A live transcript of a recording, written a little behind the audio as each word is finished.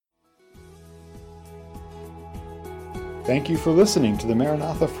Thank you for listening to the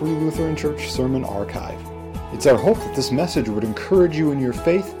Maranatha Free Lutheran Church Sermon Archive. It's our hope that this message would encourage you in your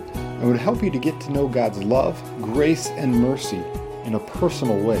faith and would help you to get to know God's love, grace, and mercy in a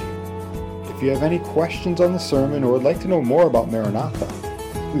personal way. If you have any questions on the sermon or would like to know more about Maranatha,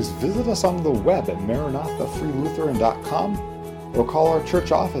 please visit us on the web at maranathafreelutheran.com or call our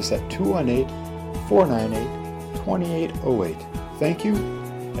church office at 218-498-2808. Thank you,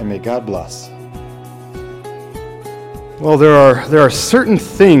 and may God bless. Well, there are certain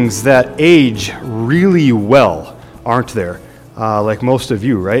things that age really well, aren't there? Like most of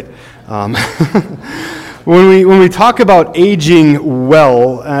you, right? When we talk about aging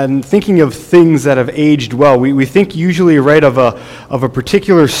well and thinking of things that have aged well, we think usually right of a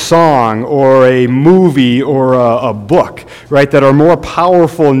particular song or a movie or a book, right, that are more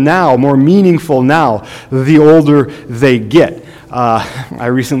powerful now, more meaningful now, the older they get. I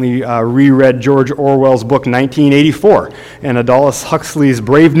recently reread George Orwell's book 1984 and Aldous Huxley's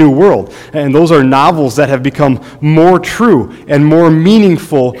Brave New World, and those are novels that have become more true and more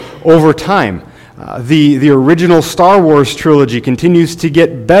meaningful over time. The original Star Wars trilogy continues to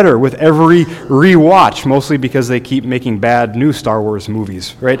get better with every rewatch, mostly because they keep making bad new Star Wars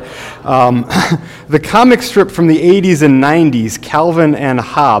movies, right? The comic strip from the 80s and 90s, Calvin and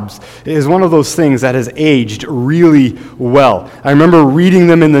Hobbes, is one of those things that has aged really well. I remember reading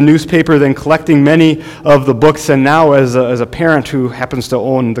them in the newspaper, then collecting many of the books, and now as a parent who happens to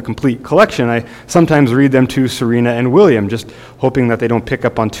own the complete collection, I sometimes read them to Serena and William, just hoping that they don't pick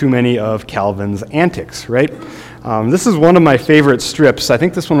up on too many of Calvin's antics, right? This is one of my favorite strips. I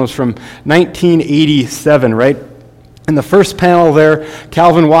think this one was from 1987, right? In the first panel there,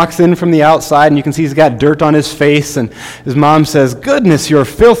 Calvin walks in from the outside, and you can see he's got dirt on his face, and his mom says, "Goodness, you're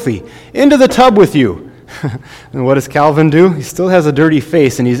filthy. Into the tub with you." And what does Calvin do? He still has a dirty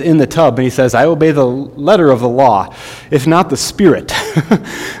face, and he's in the tub, and he says, "I obey the letter of the law, if not the spirit."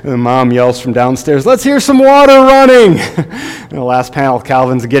 And the mom yells from downstairs, "Let's hear some water running." In the last panel,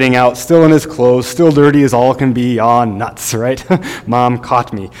 Calvin's getting out, still in his clothes, still dirty as all can be. Aw, nuts, right? Mom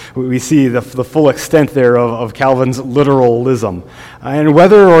caught me. We see the full extent there of Calvin's literalism. And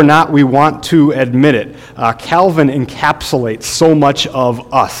whether or not we want to admit it, Calvin encapsulates so much of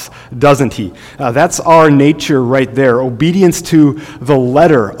us, doesn't he? That's our nature right there, obedience to the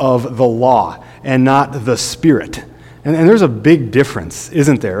letter of the law and not the spirit. And there's a big difference,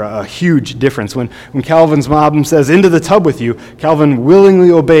 isn't there? A huge difference. When Calvin's mom says, "Into the tub with you," Calvin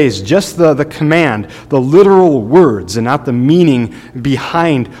willingly obeys just the command, the literal words, and not the meaning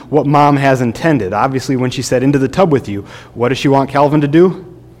behind what mom has intended. Obviously, when she said, "Into the tub with you," what does she want Calvin to do?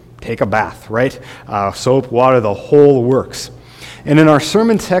 Take a bath, right? Soap, water, the whole works. And in our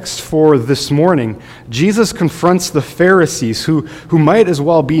sermon text for this morning, Jesus confronts the Pharisees, who might as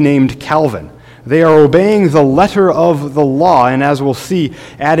well be named Calvin. They are obeying the letter of the law, and as we'll see,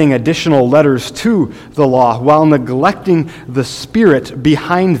 adding additional letters to the law while neglecting the spirit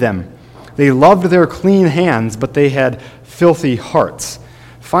behind them. They loved their clean hands, but they had filthy hearts.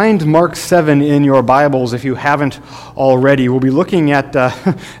 Find Mark 7 in your Bibles if you haven't already. We'll be looking at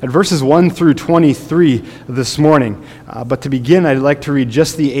verses 1 through 23 this morning. But to begin, I'd like to read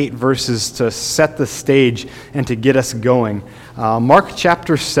just the 8 verses to set the stage and to get us going. Mark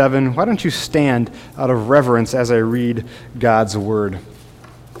chapter 7, why don't you stand out of reverence as I read God's word.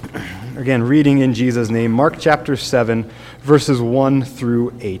 Again, reading in Jesus' name, Mark chapter 7, verses 1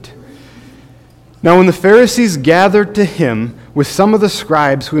 through 8. Now when the Pharisees gathered to him with some of the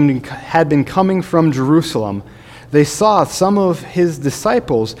scribes who had been coming from Jerusalem, they saw some of his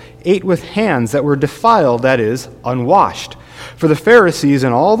disciples ate with hands that were defiled, that is, unwashed. For the Pharisees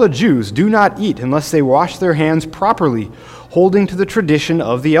and all the Jews do not eat unless they wash their hands properly, holding to the tradition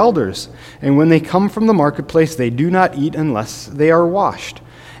of the elders. And when they come from the marketplace, they do not eat unless they are washed.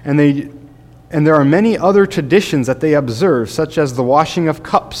 And there are many other traditions that they observe, such as the washing of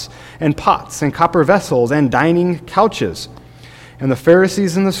cups and pots and copper vessels and dining couches. And the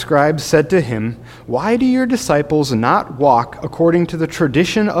Pharisees and the scribes said to him, "Why do your disciples not walk according to the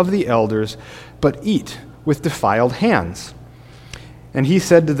tradition of the elders, but eat with defiled hands?" And he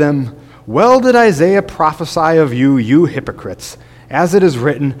said to them, "Well did Isaiah prophesy of you, you hypocrites. As it is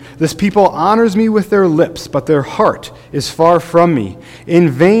written, this people honors me with their lips, but their heart is far from me. In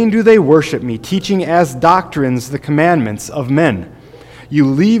vain do they worship me, teaching as doctrines the commandments of men. You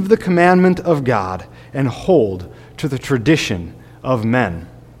leave the commandment of God and hold to the tradition of men."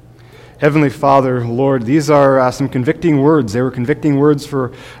 Heavenly Father, Lord, these are some convicting words. They were convicting words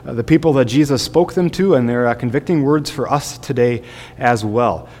for the people that Jesus spoke them to, and they're convicting words for us today as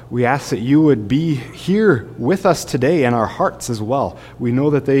well. We ask that you would be here with us today in our hearts as well. We know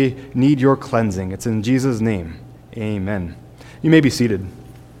that they need your cleansing. It's in Jesus' name. Amen. You may be seated.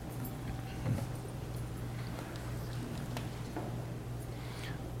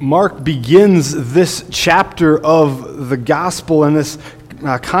 Mark begins this chapter of the gospel and this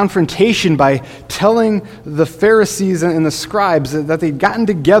confrontation by telling the Pharisees and the scribes that they'd gotten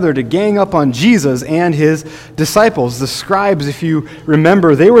together to gang up on Jesus and his disciples. The scribes, if you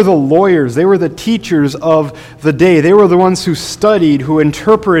remember, they were the lawyers, they were the teachers of the day. They were the ones who studied, who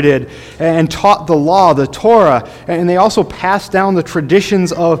interpreted and taught the law, the Torah, and they also passed down the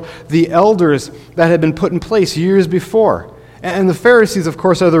traditions of the elders that had been put in place years before. And the Pharisees, of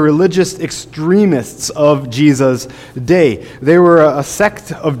course, are the religious extremists of Jesus' day. They were a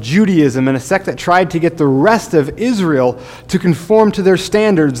sect of Judaism and a sect that tried to get the rest of Israel to conform to their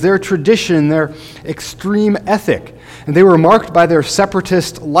standards, their tradition, their extreme ethic. And they were marked by their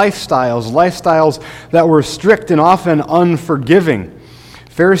separatist lifestyles that were strict and often unforgiving.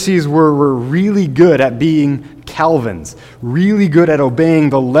 Pharisees were really good at being Calvins, really good at obeying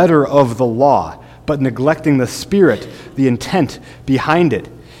the letter of the law, but neglecting the spirit, the intent behind it.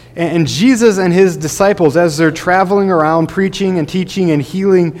 And Jesus and his disciples, as they're traveling around preaching and teaching and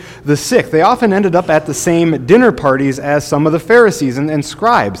healing the sick, they often ended up at the same dinner parties as some of the Pharisees and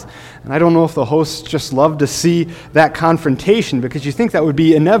scribes. And I don't know if the hosts just love to see that confrontation, because you think that would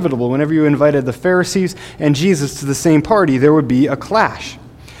be inevitable. Whenever you invited the Pharisees and Jesus to the same party, there would be a clash.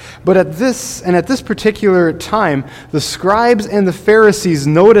 But at this particular time, the scribes and the Pharisees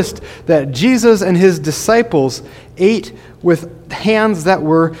noticed that Jesus and his disciples ate with hands that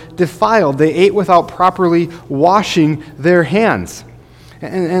were defiled. They ate without properly washing their hands.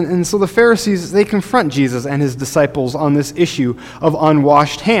 And so the Pharisees, they confront Jesus and his disciples on this issue of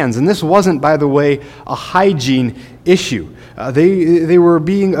unwashed hands. And this wasn't, by the way, a hygiene issue. They were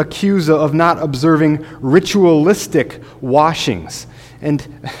being accused of not observing ritualistic washings. And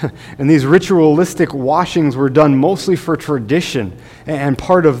these ritualistic washings were done mostly for tradition and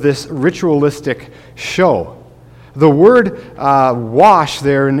part of this ritualistic show. The word wash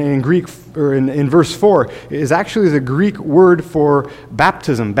there in Greek, or in verse 4, is actually the Greek word for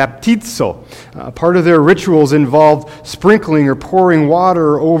baptism, baptizo. Part of their rituals involved sprinkling or pouring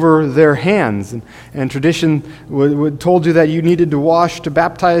water over their hands. And tradition told you that you needed to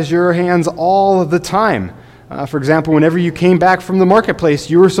baptize your hands all the time. For example, whenever you came back from the marketplace,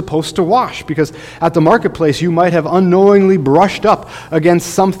 you were supposed to wash, because at the marketplace you might have unknowingly brushed up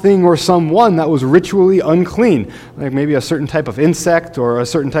against something or someone that was ritually unclean, like maybe a certain type of insect or a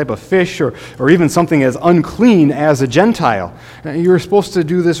certain type of fish or even something as unclean as a Gentile. You were supposed to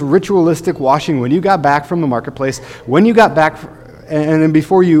do this ritualistic washing when you got back from the marketplace, when you got back, and then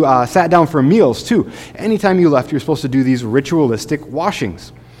before you sat down for meals too. Anytime you left, you were supposed to do these ritualistic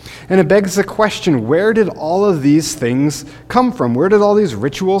washings. And it begs the question, where did all of these things come from? Where did all these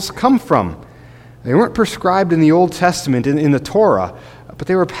rituals come from? They weren't prescribed in the Old Testament, in the Torah, but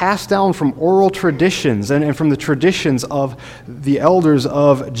they were passed down from oral traditions and from the traditions of the elders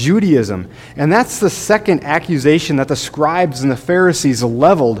of Judaism. And that's the second accusation that the scribes and the Pharisees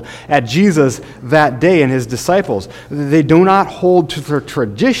leveled at Jesus that day and his disciples. They do not hold to the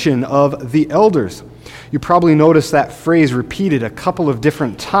tradition of the elders. You probably noticed that phrase repeated a couple of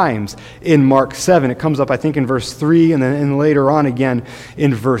different times in Mark 7. It comes up, I think, in verse 3 and then later on again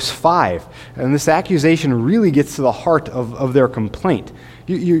in verse 5. And this accusation really gets to the heart of their complaint.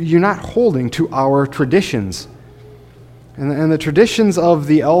 You're not holding to our traditions. And the traditions of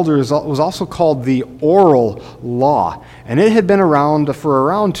the elders was also called the oral law. And it had been around for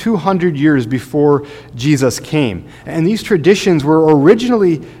around 200 years before Jesus came. And these traditions were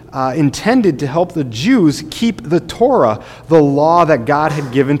originally intended to help the Jews keep the Torah, the law that God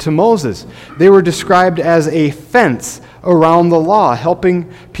had given to Moses. They were described as a fence around the law,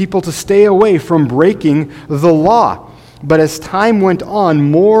 helping people to stay away from breaking the law. But as time went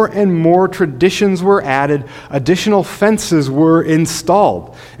on, more and more traditions were added, additional fences were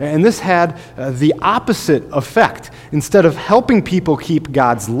installed. And this had the opposite effect. Instead of helping people keep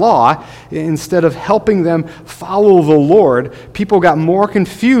God's law, instead of helping them follow the Lord, people got more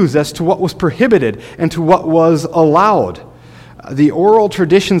confused as to what was prohibited and to what was allowed. The oral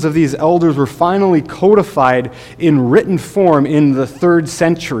traditions of these elders were finally codified in written form in the 3rd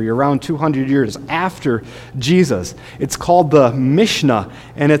century, around 200 years after Jesus. It's called the Mishnah,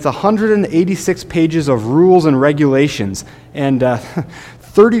 and it's 186 pages of rules and regulations, and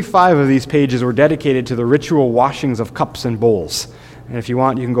 35 of these pages were dedicated to the ritual washings of cups and bowls. And if you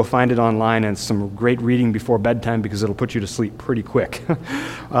want, you can go find it online, and some great reading before bedtime because it'll put you to sleep pretty quick.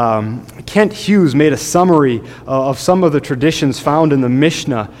 Kent Hughes made a summary of some of the traditions found in the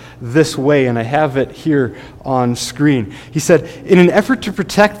Mishnah this way, and I have it here on screen. He said, in an effort to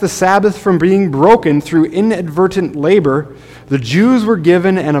protect the Sabbath from being broken through inadvertent labor, the Jews were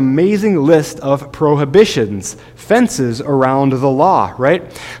given an amazing list of prohibitions, fences around the law,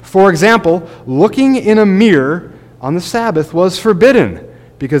 right? For example, looking in a mirror on the Sabbath was forbidden,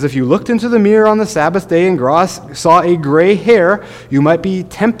 because if you looked into the mirror on the Sabbath day and saw a gray hair, you might be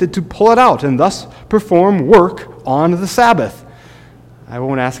tempted to pull it out and thus perform work on the Sabbath. I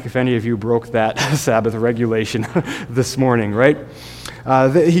won't ask if any of you broke that Sabbath regulation this morning, right?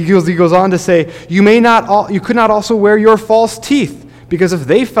 He goes on to say, you could not also wear your false teeth, because if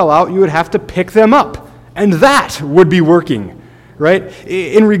they fell out, you would have to pick them up, and that would be working. Right?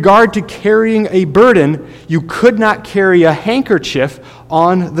 In regard to carrying a burden, you could not carry a handkerchief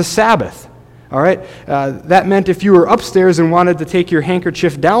on the Sabbath. All right? That meant if you were upstairs and wanted to take your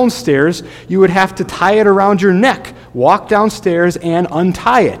handkerchief downstairs, you would have to tie it around your neck, walk downstairs, and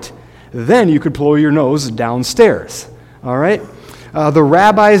untie it. Then you could blow your nose downstairs. All right? The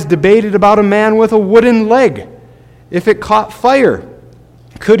rabbis debated about a man with a wooden leg. If it caught fire,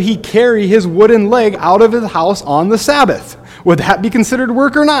 could he carry his wooden leg out of his house on the Sabbath? Would that be considered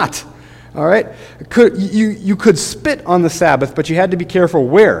work or not? All right? You could spit on the Sabbath, but you had to be careful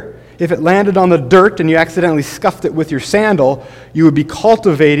where. If it landed on the dirt and you accidentally scuffed it with your sandal, you would be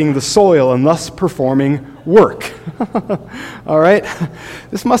cultivating the soil and thus performing work. All right?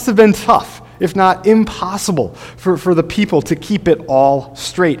 This must have been tough, if not impossible, for the people to keep it all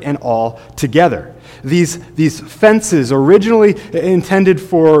straight and all together. These fences, originally intended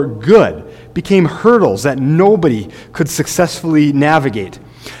for good, became hurdles that nobody could successfully navigate.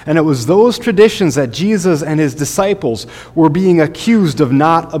 And it was those traditions that Jesus and his disciples were being accused of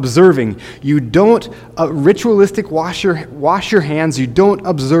not observing. You don't ritualistic wash your hands. You don't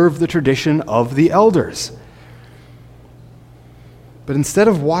observe the tradition of the elders. But instead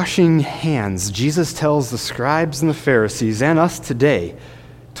of washing hands, Jesus tells the scribes and the Pharisees and us today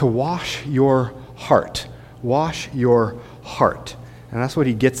to wash your heart. Wash your heart. And that's what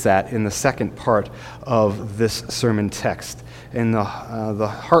he gets at in the second part of this sermon text. And the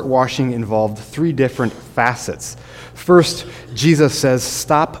heart washing involved three different facets. First, Jesus says,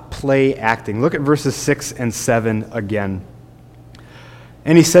 stop play acting. Look at verses 6 and 7 again.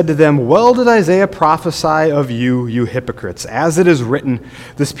 And he said to them, well did Isaiah prophesy of you, you hypocrites. As it is written,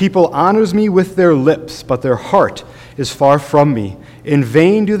 this people honors me with their lips, but their heart is far from me. In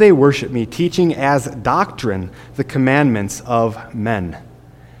vain do they worship me, teaching as doctrine the commandments of men.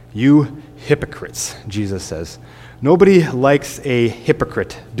 You hypocrites, Jesus says. Nobody likes a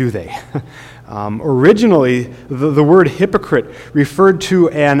hypocrite, do they? Originally, the word hypocrite referred to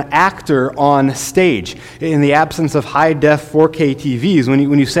an actor on stage. In the absence of high-def 4K TVs,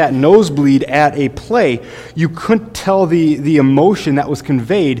 when you sat nosebleed at a play, you couldn't tell the emotion that was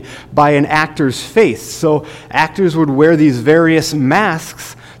conveyed by an actor's face. So actors would wear these various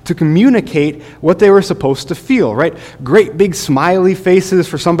masks to communicate what they were supposed to feel, right? Great big smiley faces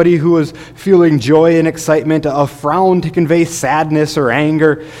for somebody who was feeling joy and excitement, a frown to convey sadness or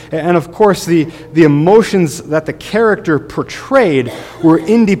anger, and of course the emotions that the character portrayed were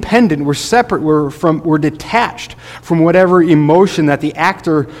independent, were separate, were detached from whatever emotion that the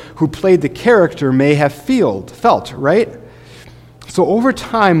actor who played the character may have felt, right? So over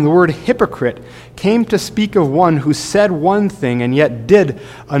time, the word hypocrite came to speak of one who said one thing and yet did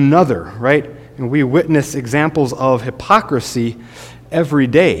another, right? And we witness examples of hypocrisy every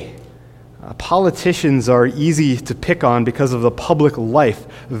day. Politicians are easy to pick on because of the public life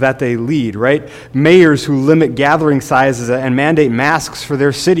that they lead, right? Mayors who limit gathering sizes and mandate masks for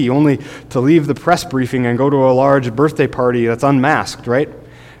their city only to leave the press briefing and go to a large birthday party that's unmasked, right?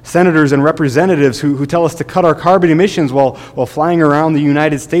 Senators and representatives who tell us to cut our carbon emissions while flying around the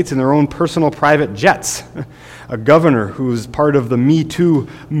United States in their own personal private jets. A governor who's part of the Me Too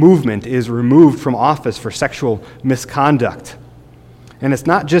movement is removed from office for sexual misconduct. And it's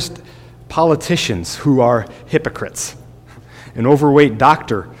not just politicians who are hypocrites. An overweight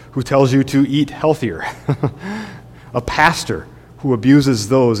doctor who tells you to eat healthier. A pastor who abuses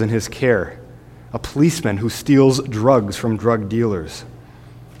those in his care. A policeman who steals drugs from drug dealers.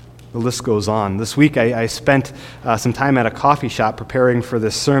 The list goes on. This week I spent some time at a coffee shop preparing for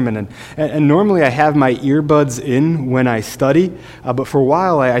this sermon, and normally I have my earbuds in when I study, but for a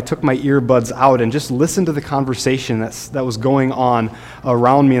while I took my earbuds out and just listened to the conversation that was going on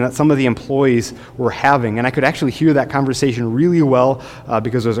around me and that some of the employees were having, and I could actually hear that conversation really well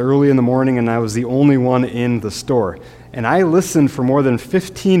because it was early in the morning and I was the only one in the store. And I listened for more than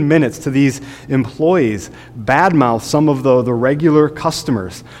 15 minutes to these employees badmouth some of the regular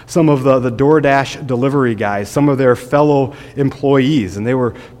customers, some of the DoorDash delivery guys, some of their fellow employees. And they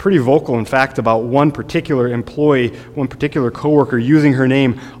were pretty vocal, in fact, about one particular employee, one particular coworker using her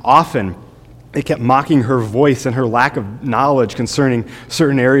name often. They kept mocking her voice and her lack of knowledge concerning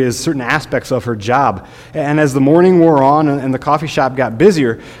certain areas, certain aspects of her job. And as the morning wore on and the coffee shop got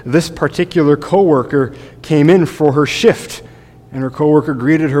busier, this particular coworker came in for her shift, and her coworker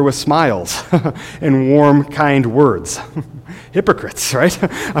greeted her with smiles and warm, kind words. Hypocrites, right?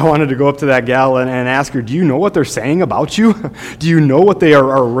 I wanted to go up to that gal and ask her, do you know what they're saying about you? Do you know what they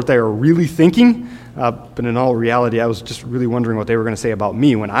are really thinking? But in all reality, I was just really wondering what they were going to say about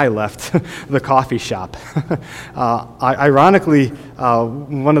me when I left the coffee shop. Ironically,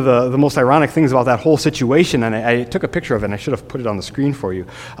 one of the most ironic things about that whole situation, and I took a picture of it, and I should have put it on the screen for you,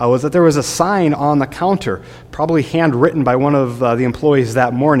 was that there was a sign on the counter, probably handwritten by one of the employees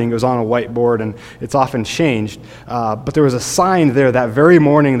that morning. It was on a whiteboard, and it's often changed. But there was a sign there that very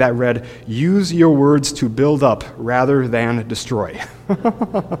morning that read, "Use your words to build up rather than destroy."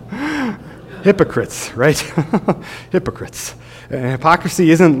 Hypocrites, right? Hypocrites. And hypocrisy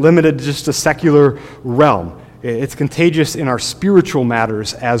isn't limited to just a secular realm. It's contagious in our spiritual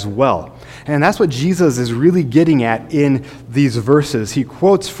matters as well. And that's what Jesus is really getting at in these verses. He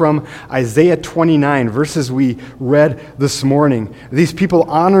quotes from Isaiah 29, verses we read this morning. "These people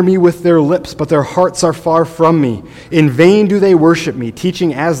honor me with their lips, but their hearts are far from me. In vain do they worship me,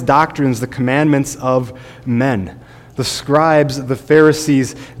 teaching as doctrines the commandments of men." The scribes, the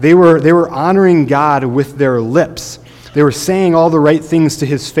Pharisees, they were honoring God with their lips. They were saying all the right things to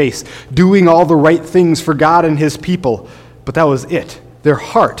his face, doing all the right things for God and his people, but that was it. Their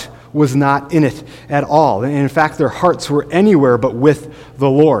heart was not in it at all. And in fact, their hearts were anywhere but with the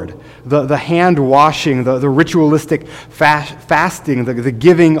Lord. The hand washing, the ritualistic fasting, the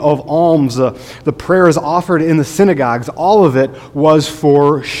giving of alms, the prayers offered in the synagogues, all of it was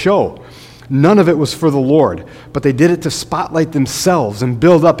for show. None of it was for the Lord, but they did it to spotlight themselves and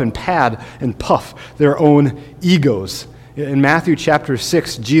build up and pad and puff their own egos. In Matthew chapter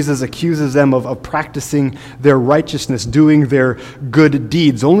 6, Jesus accuses them of practicing their righteousness, doing their good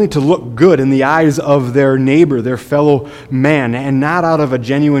deeds, only to look good in the eyes of their neighbor, their fellow man, and not out of a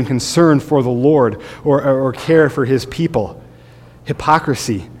genuine concern for the Lord or care for his people.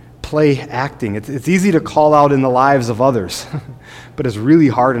 Hypocrisy, play acting. It's easy to call out in the lives of others, but it's really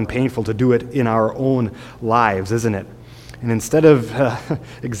hard and painful to do it in our own lives, isn't it? And instead of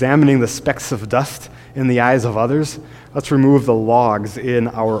examining the specks of dust in the eyes of others, let's remove the logs in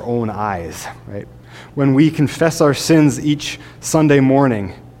our own eyes, right? When we confess our sins each Sunday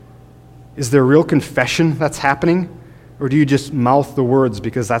morning, is there real confession that's happening? Or do you just mouth the words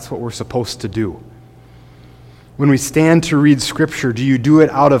because that's what we're supposed to do? When we stand to read Scripture, do you do it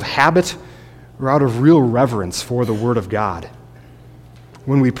out of habit or out of real reverence for the Word of God?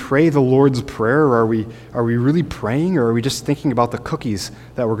 When we pray the Lord's Prayer, are we really praying, or are we just thinking about the cookies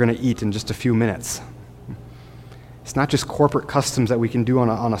that we're going to eat in just a few minutes? It's not just corporate customs that we can do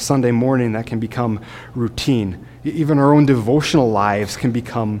on a Sunday morning that can become routine. Even our own devotional lives can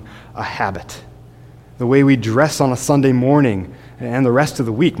become a habit. The way we dress on a Sunday morning and the rest of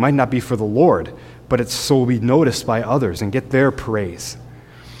the week might not be for the Lord, but it's so we noticed by others and get their praise.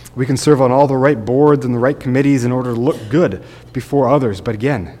 We can serve on all the right boards and the right committees in order to look good before others, but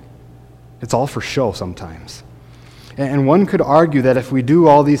again, it's all for show sometimes. And one could argue that if we do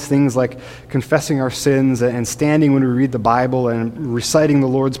all these things like confessing our sins and standing when we read the Bible and reciting the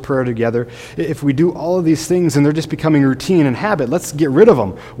Lord's Prayer together, if we do all of these things and they're just becoming routine and habit, let's get rid of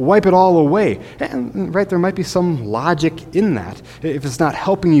them, wipe it all away. And right, there might be some logic in that. If it's not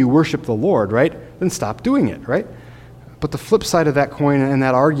helping you worship the Lord, right, then stop doing it, right? But the flip side of that coin and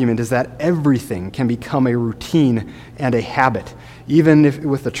that argument is that everything can become a routine and a habit, even if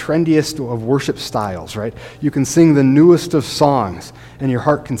with the trendiest of worship styles, right? You can sing the newest of songs, and your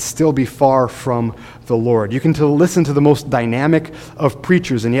heart can still be far from the Lord. You can listen to the most dynamic of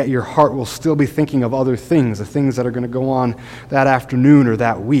preachers, and yet your heart will still be thinking of other things, the things that are going to go on that afternoon or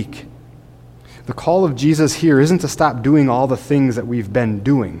that week. The call of Jesus here isn't to stop doing all the things that we've been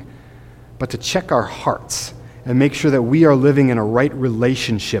doing, but to check our hearts and make sure that we are living in a right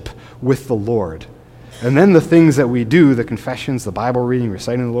relationship with the Lord. And then the things that we do, the confessions, the Bible reading,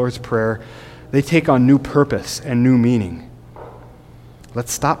 reciting the Lord's Prayer, they take on new purpose and new meaning.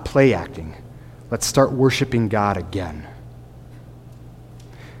 Let's stop play acting. Let's start worshiping God again.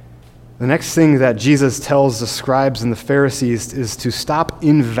 The next thing that Jesus tells the scribes and the Pharisees is to stop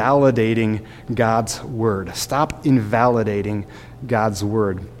invalidating God's word. Stop invalidating God's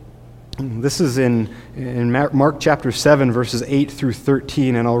word. This is in Mark chapter 7, verses 8 through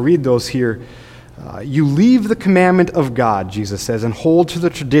 13, and I'll read those here. You leave the commandment of God, Jesus says, and hold to the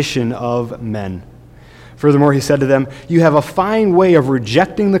tradition of men. Furthermore, he said to them, you have a fine way of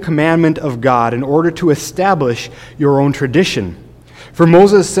rejecting the commandment of God in order to establish your own tradition. For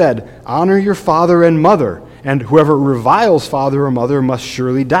Moses said, honor your father and mother, and whoever reviles father or mother must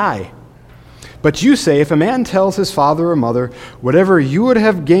surely die. But you say, if a man tells his father or mother, whatever you would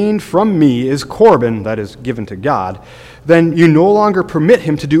have gained from me is Corban, that is, given to God, then you no longer permit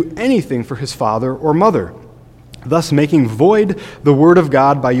him to do anything for his father or mother, thus making void the word of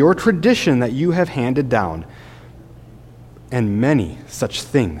God by your tradition that you have handed down. And many such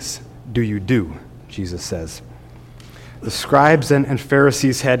things do you do, Jesus says. The scribes and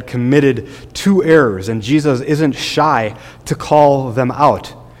Pharisees had committed two errors, and Jesus isn't shy to call them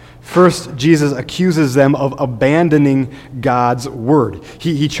out. First, Jesus accuses them of abandoning God's word.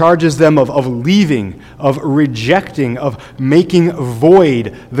 He charges them of leaving, of rejecting, of making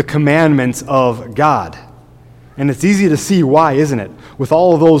void the commandments of God. And it's easy to see why, isn't it? With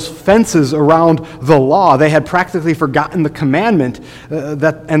all of those fences around the law, they had practically forgotten the commandment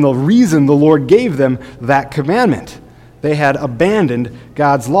and the reason the Lord gave them that commandment. They had abandoned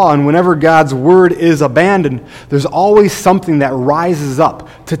God's law, and whenever God's word is abandoned, there's always something that rises up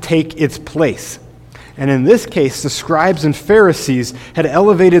to take its place. And in this case, the scribes and Pharisees had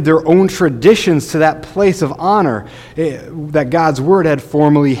elevated their own traditions to that place of honor that God's word had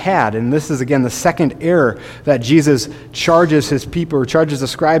formerly had. And this is, again, the second error that Jesus charges his people, or charges the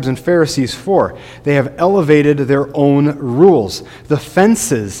scribes and Pharisees for. They have elevated their own rules. The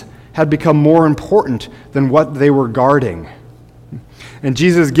fences had become more important than what they were guarding. And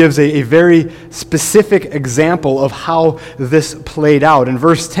Jesus gives a very specific example of how this played out. In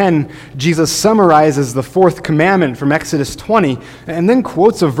verse 10, Jesus summarizes the fourth commandment from Exodus 20 and then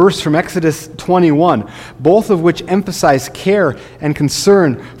quotes a verse from Exodus 21, both of which emphasize care and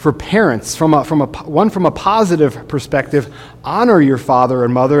concern for parents, one from a positive perspective, honor your father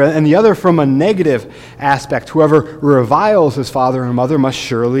and mother, and the other from a negative aspect, whoever reviles his father and mother must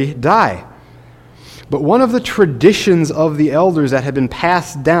surely die. But one of the traditions of the elders that had been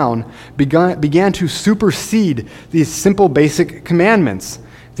passed down began to supersede these simple basic commandments.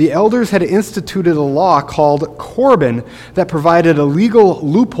 The elders had instituted a law called Corban that provided illegal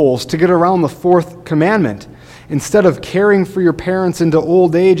loopholes to get around the fourth commandment. Instead of caring for your parents into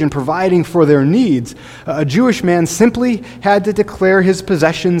old age and providing for their needs, a Jewish man simply had to declare his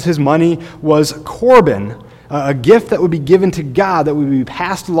possessions, his money, was Corban, a gift that would be given to God that would be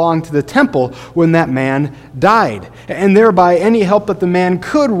passed along to the temple when that man died. And thereby, any help that the man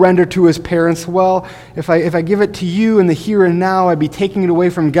could render to his parents, well, if I give it to you in the here and now, I'd be taking it away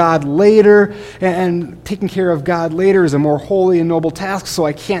from God later, and taking care of God later is a more holy and noble task, so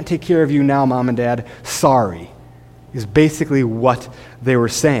I can't take care of you now, Mom and Dad. Sorry, is basically what they were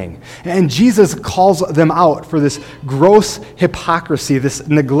saying. And Jesus calls them out for this gross hypocrisy, this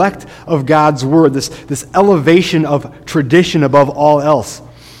neglect of God's word, this elevation of tradition above all else.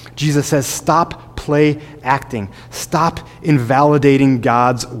 Jesus says, stop play acting. Stop invalidating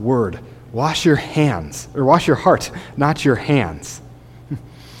God's word. Wash your hands, or wash your heart, not your hands.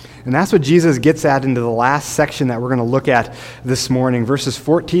 And that's what Jesus gets at into the last section that we're going to look at this morning, verses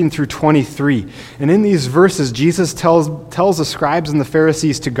 14 through 23. And in these verses, Jesus tells the scribes and the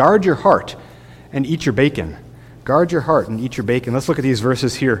Pharisees to guard your heart and eat your bacon. Guard your heart and eat your bacon. Let's look at these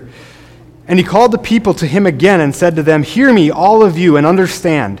verses here. And he called the people to him again and said to them, hear me, all of you, and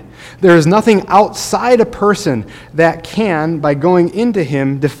understand. There is nothing outside a person that can, by going into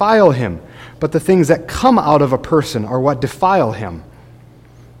him, defile him. But the things that come out of a person are what defile him.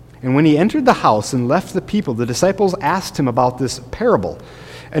 And when he entered the house and left the people, the disciples asked him about this parable.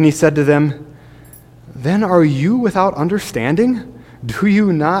 And he said to them, then are you without understanding? Do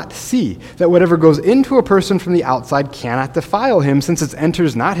you not see that whatever goes into a person from the outside cannot defile him, since it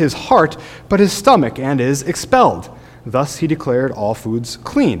enters not his heart, but his stomach, and is expelled? Thus he declared all foods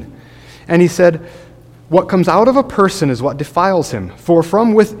clean. And he said, what comes out of a person is what defiles him. For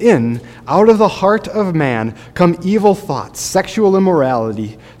from within, out of the heart of man, come evil thoughts, sexual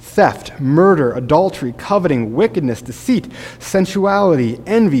immorality, theft, murder, adultery, coveting, wickedness, deceit, sensuality,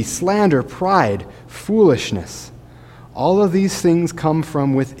 envy, slander, pride, foolishness. All of these things come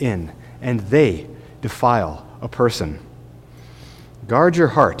from within, and they defile a person. Guard your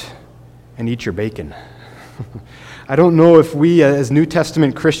heart and eat your bacon. I don't know if we as New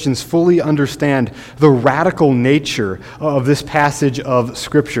Testament Christians fully understand the radical nature of this passage of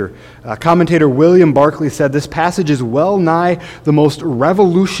Scripture. Commentator William Barclay said this passage is well nigh the most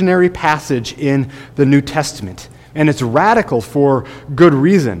revolutionary passage in the New Testament. And it's radical for good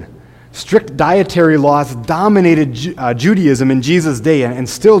reason. Strict dietary laws dominated Judaism in Jesus' day, and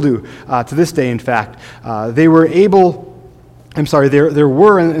still do to this day, in fact. There were and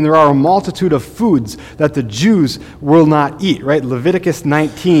there are a multitude of foods that the Jews will not eat, right? Leviticus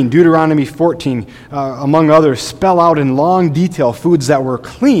 19, Deuteronomy 14, among others, spell out in long detail foods that were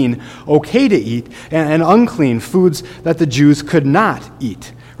clean, okay to eat, and unclean foods that the Jews could not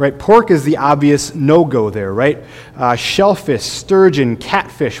eat. Right? Pork is the obvious no-go there, right? Shellfish, sturgeon,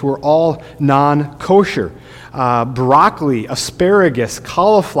 catfish were all non-kosher. Broccoli, asparagus,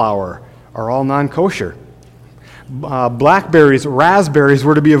 cauliflower are all non-kosher. Blackberries, raspberries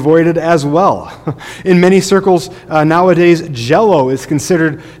were to be avoided as well. In many circles nowadays, Jell-O is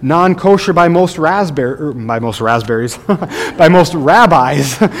considered non-kosher by most by most rabbis.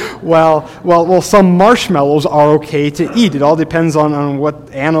 Well, some marshmallows are okay to eat. It all depends on what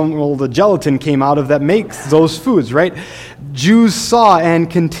animal the gelatin came out of that makes those foods, right? Jews saw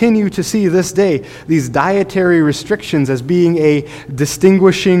and continue to see this day these dietary restrictions as being a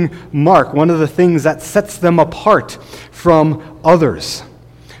distinguishing mark, one of the things that sets them apart from others.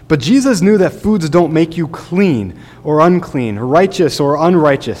 But Jesus knew that foods don't make you clean or unclean, righteous or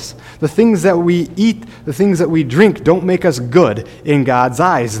unrighteous. The things that we eat, the things that we drink don't make us good in God's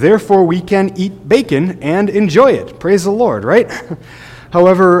eyes. Therefore, we can eat bacon and enjoy it. Praise the Lord, right?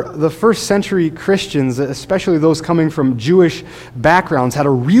 However, the first century Christians, especially those coming from Jewish backgrounds, had a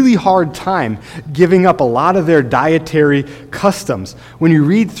really hard time giving up a lot of their dietary customs. When you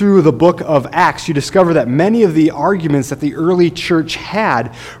read through the book of Acts, you discover that many of the arguments that the early church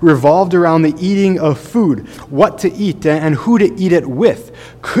had revolved around the eating of food, what to eat and who to eat it with.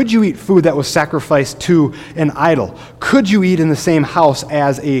 Could you eat food that was sacrificed to an idol? Could you eat in the same house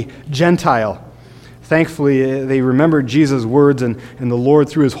as a Gentile? Thankfully, they remembered Jesus' words, and the Lord,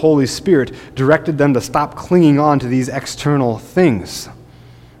 through His Holy Spirit, directed them to stop clinging on to these external things.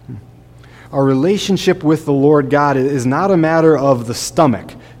 Our relationship with the Lord God is not a matter of the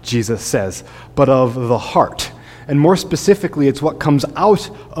stomach, Jesus says, but of the heart. And more specifically, it's what comes out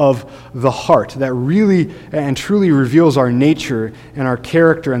of the heart that really and truly reveals our nature and our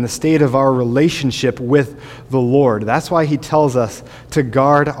character and the state of our relationship with the Lord. That's why He tells us to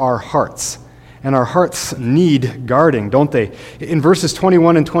guard our hearts. And our hearts need guarding, don't they? In verses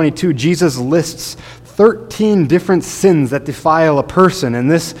 21 and 22, Jesus lists 13 different sins that defile a person, and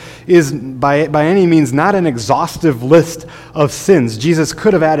this is by any means not an exhaustive list of sins. Jesus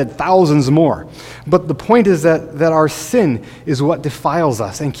could have added thousands more. But the point is that our sin is what defiles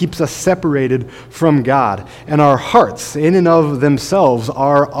us and keeps us separated from God. And our hearts, in and of themselves,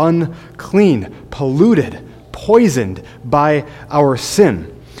 are unclean, polluted, poisoned by our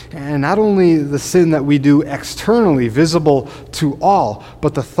sin. And not only the sin that we do externally, visible to all,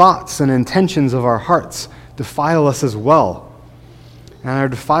 but the thoughts and intentions of our hearts defile us as well. And our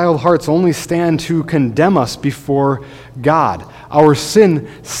defiled hearts only stand to condemn us before God. Our sin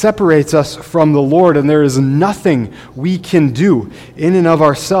separates us from the Lord, and there is nothing we can do in and of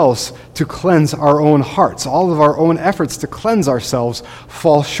ourselves to cleanse our own hearts. All of our own efforts to cleanse ourselves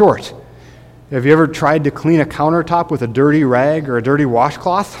fall short. Have you ever tried to clean a countertop with a dirty rag or a dirty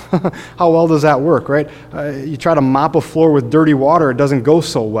washcloth? How well does that work, right? You try to mop a floor with dirty water, it doesn't go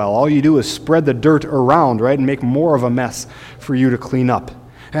so well. All you do is spread the dirt around, right, and make more of a mess for you to clean up.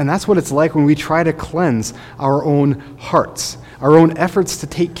 And that's what it's like when we try to cleanse our own hearts. Our own efforts to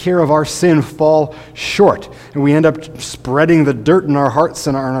take care of our sin fall short, and we end up spreading the dirt in our hearts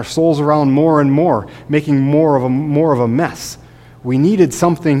and our souls around more and more, making more of a mess. We needed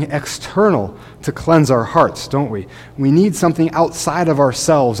something external to cleanse our hearts, don't we? We need something outside of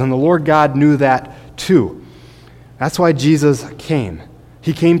ourselves, and the Lord God knew that too. That's why Jesus came.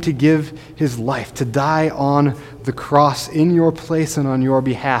 He came to give His life, to die on the cross in your place and on your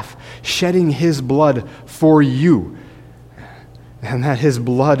behalf, shedding His blood for you. And that His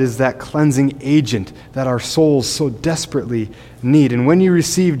blood is that cleansing agent that our souls so desperately need. And when you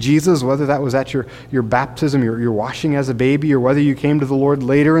receive Jesus, whether that was at your baptism, your washing as a baby, or whether you came to the Lord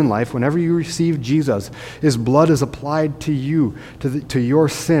later in life, whenever you receive Jesus, His blood is applied to you, to your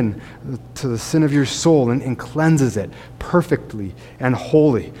sin, to the sin of your soul, and cleanses it perfectly and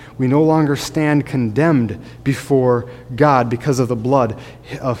wholly. We no longer stand condemned before God because of the blood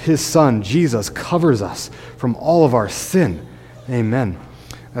of His Son. Jesus covers us from all of our sin. Amen.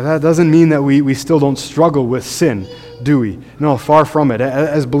 Now, that doesn't mean that we still don't struggle with sin. do we? No, far from it.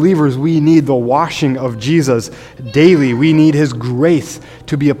 As believers, we need the washing of Jesus daily. We need his grace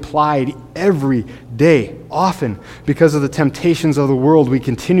to be applied every day, often. Because of the temptations of the world, we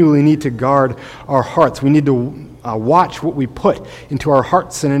continually need to guard our hearts. We need to watch what we put into our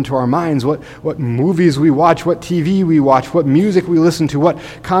hearts and into our minds, what movies we watch, what TV we watch, what music we listen to, what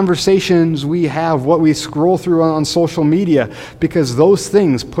conversations we have, what we scroll through on social media, because those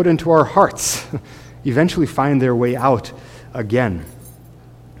things put into our hearts eventually find their way out again.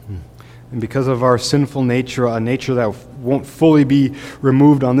 And because of our sinful nature, a nature that won't fully be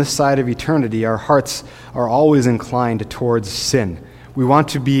removed on this side of eternity, our hearts are always inclined towards sin. We want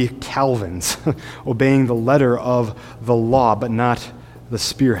to be Calvins, obeying the letter of the law, but not the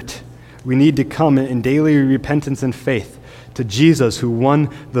Spirit. We need to come in daily repentance and faith to Jesus, who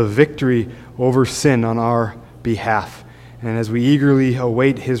won the victory over sin on our behalf. And as we eagerly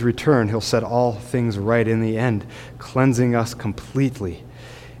await his return, he'll set all things right in the end, cleansing us completely.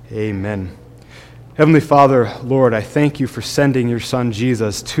 Amen. Heavenly Father, Lord, I thank you for sending your Son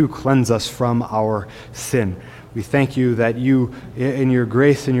Jesus to cleanse us from our sin. We thank you that you, in your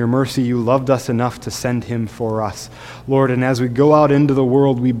grace and your mercy, you loved us enough to send him for us. Lord, and as we go out into the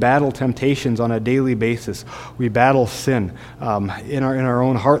world, we battle temptations on a daily basis. We battle sin in our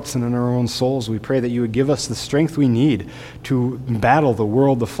own hearts and in our own souls. We pray that you would give us the strength we need to battle the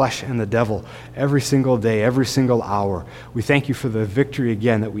world, the flesh, and the devil every single day, every single hour. We thank you for the victory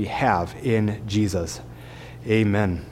again that we have in Jesus. Amen.